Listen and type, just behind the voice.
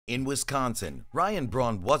In Wisconsin, Ryan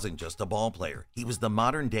Braun wasn't just a ball player, he was the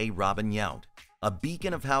modern-day Robin Yount, a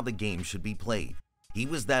beacon of how the game should be played. He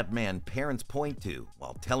was that man parents point to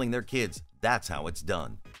while telling their kids that's how it's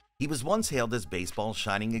done. He was once hailed as baseball's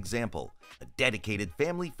shining example, a dedicated,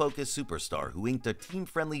 family-focused superstar who inked a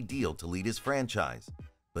team-friendly deal to lead his franchise.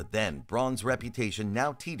 But then, Braun's reputation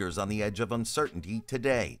now teeters on the edge of uncertainty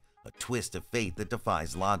today, a twist of fate that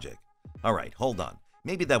defies logic. Alright, hold on.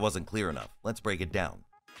 Maybe that wasn't clear enough. Let's break it down.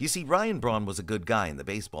 You see, Ryan Braun was a good guy in the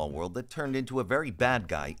baseball world that turned into a very bad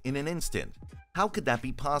guy in an instant. How could that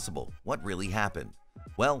be possible? What really happened?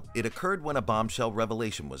 Well, it occurred when a bombshell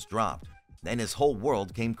revelation was dropped. Then his whole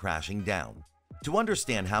world came crashing down. To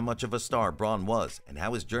understand how much of a star Braun was and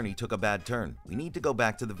how his journey took a bad turn, we need to go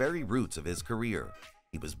back to the very roots of his career.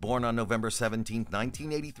 He was born on November 17,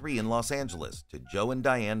 1983 in Los Angeles to Joe and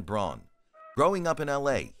Diane Braun. Growing up in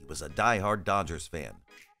LA, he was a die-hard Dodgers fan.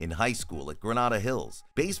 In high school at Granada Hills,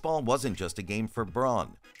 baseball wasn't just a game for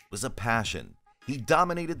Braun, it was a passion. He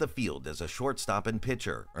dominated the field as a shortstop and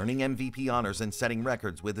pitcher, earning MVP honors and setting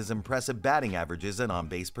records with his impressive batting averages and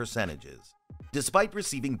on-base percentages. Despite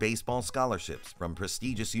receiving baseball scholarships from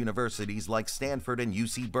prestigious universities like Stanford and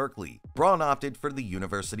UC Berkeley, Braun opted for the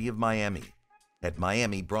University of Miami. At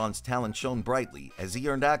Miami, Braun's talent shone brightly as he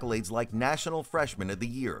earned accolades like National Freshman of the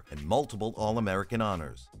Year and multiple All-American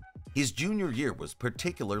honors. His junior year was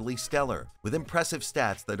particularly stellar, with impressive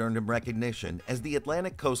stats that earned him recognition as the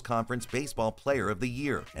Atlantic Coast Conference Baseball Player of the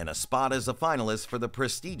Year and a spot as a finalist for the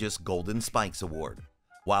prestigious Golden Spikes Award.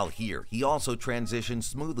 While here, he also transitioned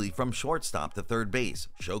smoothly from shortstop to third base,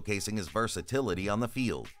 showcasing his versatility on the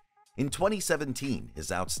field. In 2017, his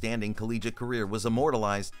outstanding collegiate career was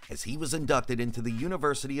immortalized as he was inducted into the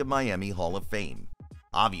University of Miami Hall of Fame.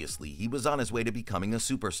 Obviously, he was on his way to becoming a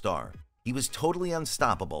superstar. He was totally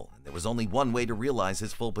unstoppable, and there was only one way to realize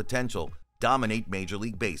his full potential: dominate Major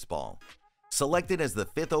League Baseball. Selected as the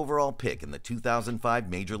 5th overall pick in the 2005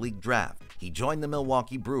 Major League Draft, he joined the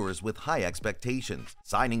Milwaukee Brewers with high expectations,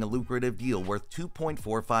 signing a lucrative deal worth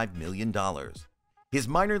 $2.45 million. His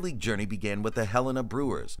minor league journey began with the Helena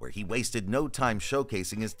Brewers, where he wasted no time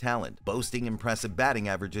showcasing his talent, boasting impressive batting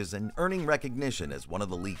averages and earning recognition as one of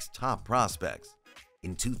the league's top prospects.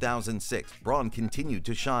 In 2006, Braun continued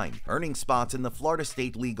to shine, earning spots in the Florida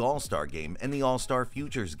State League All-Star Game and the All-Star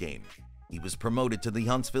Futures Game. He was promoted to the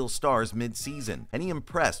Huntsville Stars mid-season, and he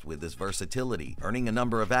impressed with his versatility, earning a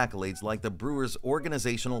number of accolades like the Brewers'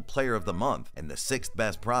 Organizational Player of the Month and the 6th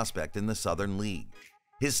best prospect in the Southern League.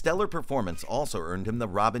 His stellar performance also earned him the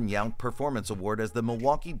Robin Yount Performance Award as the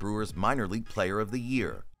Milwaukee Brewers Minor League Player of the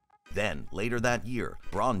Year. Then, later that year,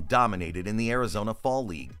 Braun dominated in the Arizona Fall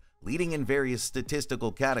League, leading in various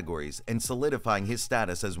statistical categories and solidifying his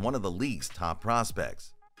status as one of the league's top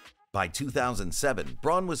prospects. By 2007,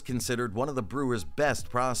 Braun was considered one of the Brewers' best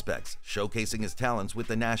prospects, showcasing his talents with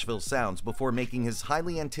the Nashville Sounds before making his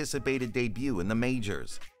highly anticipated debut in the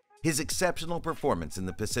majors. His exceptional performance in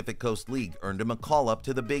the Pacific Coast League earned him a call-up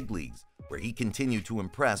to the big leagues, where he continued to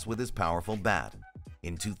impress with his powerful bat.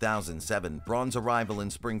 In 2007, Braun's arrival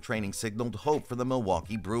in spring training signaled hope for the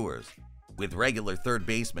Milwaukee Brewers. With regular third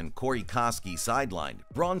baseman Corey Koski sidelined,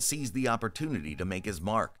 Braun seized the opportunity to make his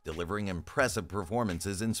mark, delivering impressive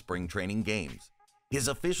performances in spring training games. His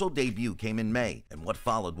official debut came in May, and what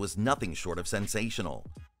followed was nothing short of sensational.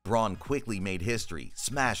 Braun quickly made history,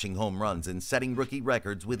 smashing home runs and setting rookie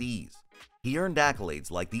records with ease. He earned accolades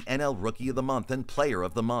like the NL Rookie of the Month and Player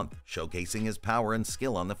of the Month, showcasing his power and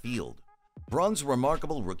skill on the field. Braun's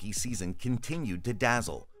remarkable rookie season continued to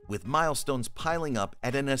dazzle, with milestones piling up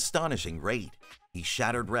at an astonishing rate. He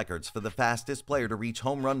shattered records for the fastest player to reach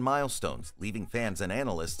home run milestones, leaving fans and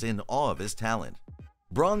analysts in awe of his talent.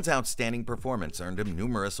 Braun's outstanding performance earned him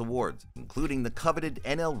numerous awards, including the coveted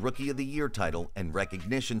NL Rookie of the Year title and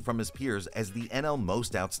recognition from his peers as the NL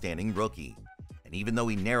Most Outstanding Rookie. And even though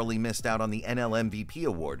he narrowly missed out on the NL MVP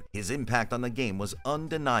award, his impact on the game was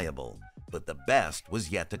undeniable. But the best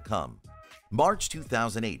was yet to come. March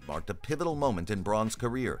 2008 marked a pivotal moment in Braun's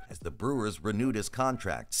career as the Brewers renewed his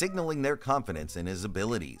contract, signaling their confidence in his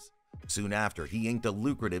abilities. Soon after, he inked a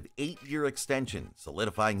lucrative 8-year extension,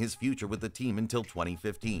 solidifying his future with the team until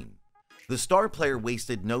 2015. The star player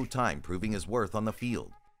wasted no time proving his worth on the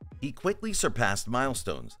field. He quickly surpassed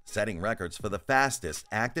milestones, setting records for the fastest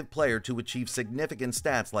active player to achieve significant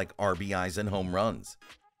stats like RBIs and home runs.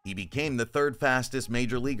 He became the 3rd fastest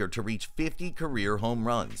major leaguer to reach 50 career home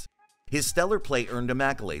runs. His stellar play earned him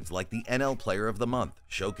accolades like the NL Player of the Month,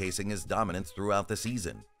 showcasing his dominance throughout the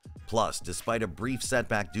season. Plus, despite a brief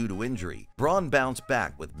setback due to injury, Braun bounced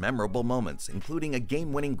back with memorable moments, including a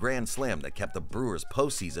game-winning grand slam that kept the Brewers'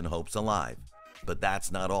 postseason hopes alive. But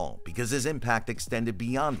that's not all, because his impact extended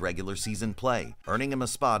beyond regular season play, earning him a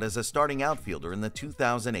spot as a starting outfielder in the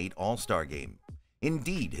 2008 All-Star Game.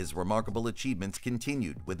 Indeed, his remarkable achievements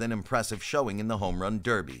continued with an impressive showing in the Home Run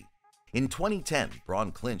Derby. In 2010,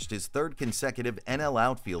 Braun clinched his third consecutive NL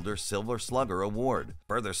Outfielder Silver Slugger award,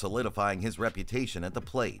 further solidifying his reputation at the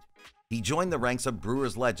plate. He joined the ranks of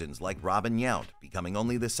Brewers legends like Robin Yount, becoming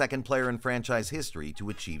only the second player in franchise history to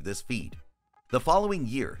achieve this feat. The following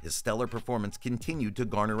year, his stellar performance continued to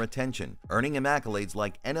garner attention, earning him accolades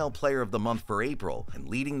like NL Player of the Month for April and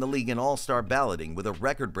leading the league in All-Star balloting with a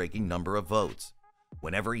record-breaking number of votes.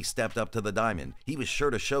 Whenever he stepped up to the diamond, he was sure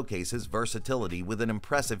to showcase his versatility with an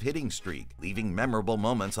impressive hitting streak, leaving memorable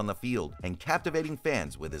moments on the field and captivating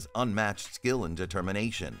fans with his unmatched skill and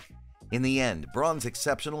determination. In the end, Braun's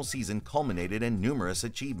exceptional season culminated in numerous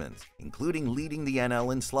achievements, including leading the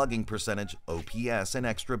NL in slugging percentage, OPS, and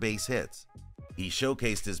extra base hits. He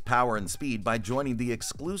showcased his power and speed by joining the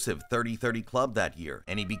exclusive 30-30 club that year,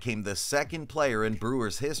 and he became the second player in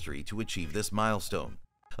Brewers history to achieve this milestone.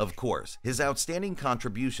 Of course, his outstanding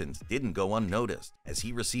contributions didn't go unnoticed, as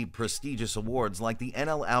he received prestigious awards like the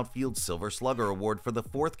NL Outfield Silver Slugger Award for the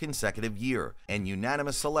fourth consecutive year and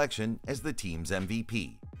unanimous selection as the team's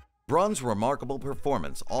MVP. Braun's remarkable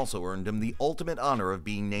performance also earned him the ultimate honor of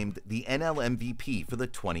being named the NL MVP for the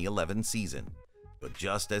 2011 season. But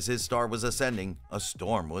just as his star was ascending, a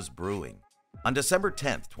storm was brewing. On December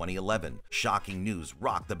 10, 2011, shocking news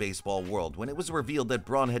rocked the baseball world when it was revealed that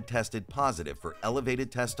Braun had tested positive for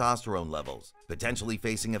elevated testosterone levels, potentially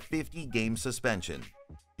facing a 50-game suspension.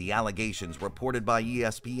 The allegations, reported by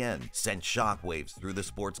ESPN, sent shockwaves through the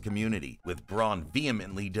sports community, with Braun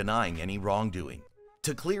vehemently denying any wrongdoing.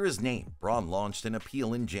 To clear his name, Braun launched an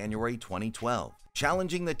appeal in January 2012,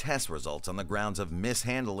 challenging the test results on the grounds of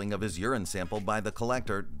mishandling of his urine sample by the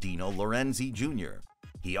collector Dino Lorenzi Jr.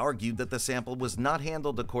 He argued that the sample was not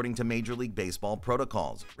handled according to Major League Baseball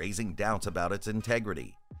protocols, raising doubts about its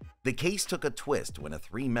integrity. The case took a twist when a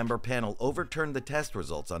three-member panel overturned the test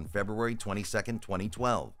results on February 22,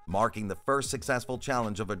 2012, marking the first successful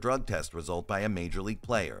challenge of a drug test result by a Major League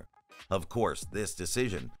player. Of course, this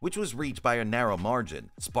decision, which was reached by a narrow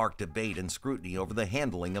margin, sparked debate and scrutiny over the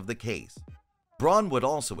handling of the case. Braun would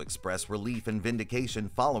also express relief and vindication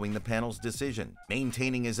following the panel's decision,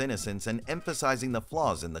 maintaining his innocence and emphasizing the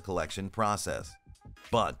flaws in the collection process.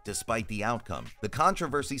 But despite the outcome, the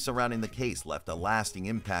controversy surrounding the case left a lasting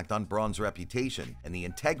impact on Braun's reputation and the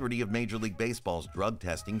integrity of Major League Baseball's drug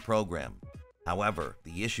testing program. However,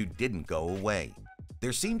 the issue didn't go away.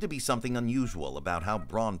 There seemed to be something unusual about how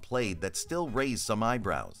Braun played that still raised some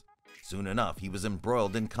eyebrows. Soon enough, he was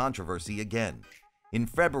embroiled in controversy again. In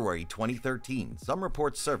February 2013, some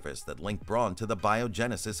reports surfaced that linked Braun to the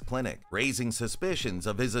Biogenesis Clinic, raising suspicions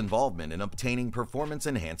of his involvement in obtaining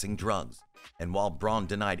performance-enhancing drugs. And while Braun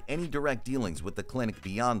denied any direct dealings with the clinic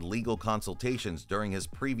beyond legal consultations during his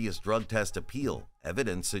previous drug test appeal,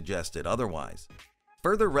 evidence suggested otherwise.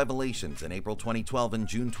 Further revelations in April 2012 and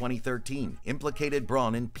June 2013 implicated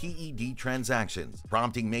Braun in PED transactions,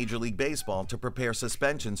 prompting Major League Baseball to prepare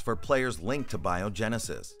suspensions for players linked to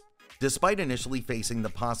Biogenesis. Despite initially facing the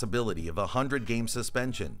possibility of a 100-game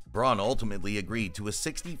suspension, Braun ultimately agreed to a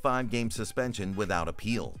 65-game suspension without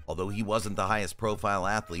appeal. Although he wasn't the highest-profile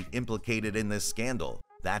athlete implicated in this scandal,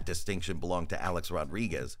 that distinction belonged to Alex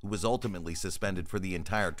Rodriguez, who was ultimately suspended for the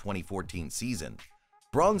entire 2014 season.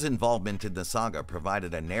 Braun's involvement in the saga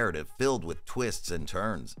provided a narrative filled with twists and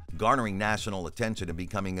turns, garnering national attention and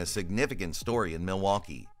becoming a significant story in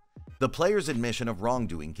Milwaukee. The player's admission of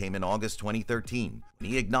wrongdoing came in August 2013, when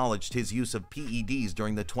he acknowledged his use of PEDs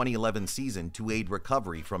during the 2011 season to aid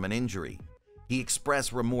recovery from an injury. He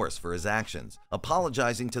expressed remorse for his actions,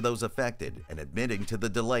 apologizing to those affected and admitting to the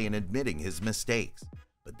delay in admitting his mistakes.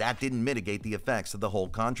 But that didn't mitigate the effects of the whole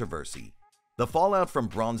controversy. The fallout from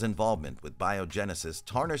Braun's involvement with Biogenesis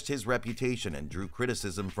tarnished his reputation and drew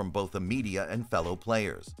criticism from both the media and fellow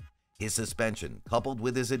players. His suspension, coupled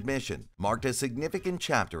with his admission, marked a significant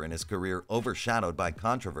chapter in his career overshadowed by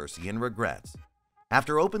controversy and regrets.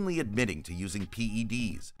 After openly admitting to using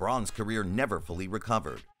PEDs, Braun's career never fully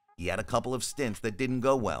recovered. He had a couple of stints that didn't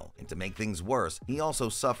go well, and to make things worse, he also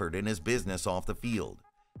suffered in his business off the field.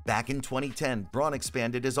 Back in 2010, Braun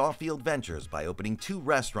expanded his off-field ventures by opening 2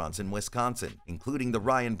 restaurants in Wisconsin, including the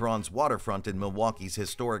Ryan Braun's Waterfront in Milwaukee's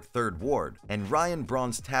historic 3rd Ward and Ryan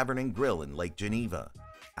Braun's Tavern and Grill in Lake Geneva.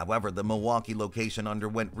 However, the Milwaukee location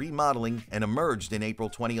underwent remodeling and emerged in April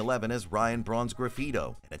 2011 as Ryan Braun's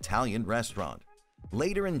Graffito, an Italian restaurant.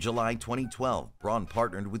 Later in July 2012, Braun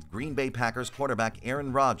partnered with Green Bay Packers quarterback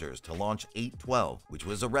Aaron Rodgers to launch 812, which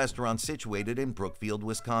was a restaurant situated in Brookfield,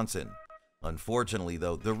 Wisconsin. Unfortunately,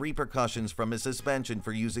 though, the repercussions from his suspension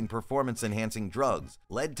for using performance-enhancing drugs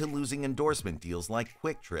led to losing endorsement deals like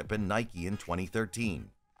Quick Trip and Nike in 2013.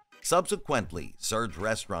 Subsequently, Surge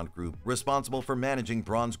Restaurant Group, responsible for managing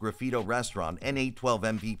Braun's Graffito Restaurant and 812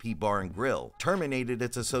 MVP Bar and Grill, terminated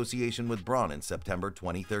its association with Braun in September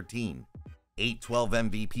 2013. 812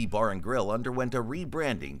 MVP Bar and Grill underwent a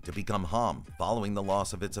rebranding to become Hom following the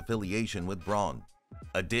loss of its affiliation with Braun.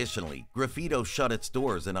 Additionally, Graffito shut its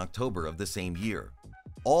doors in October of the same year.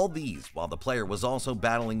 All these while the player was also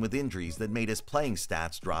battling with injuries that made his playing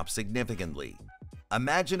stats drop significantly.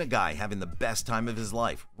 Imagine a guy having the best time of his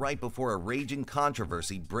life right before a raging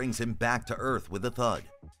controversy brings him back to earth with a thud.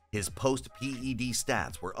 His post-PED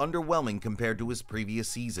stats were underwhelming compared to his previous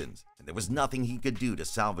seasons, and there was nothing he could do to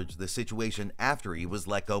salvage the situation after he was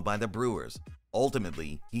let go by the Brewers.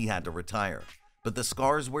 Ultimately, he had to retire. But the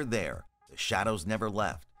scars were there. The shadows never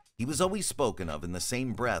left. He was always spoken of in the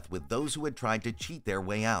same breath with those who had tried to cheat their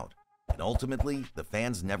way out. And ultimately, the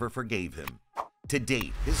fans never forgave him. To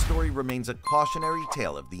date, his story remains a cautionary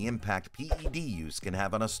tale of the impact PED use can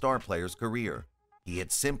have on a star player's career. He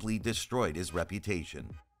had simply destroyed his reputation.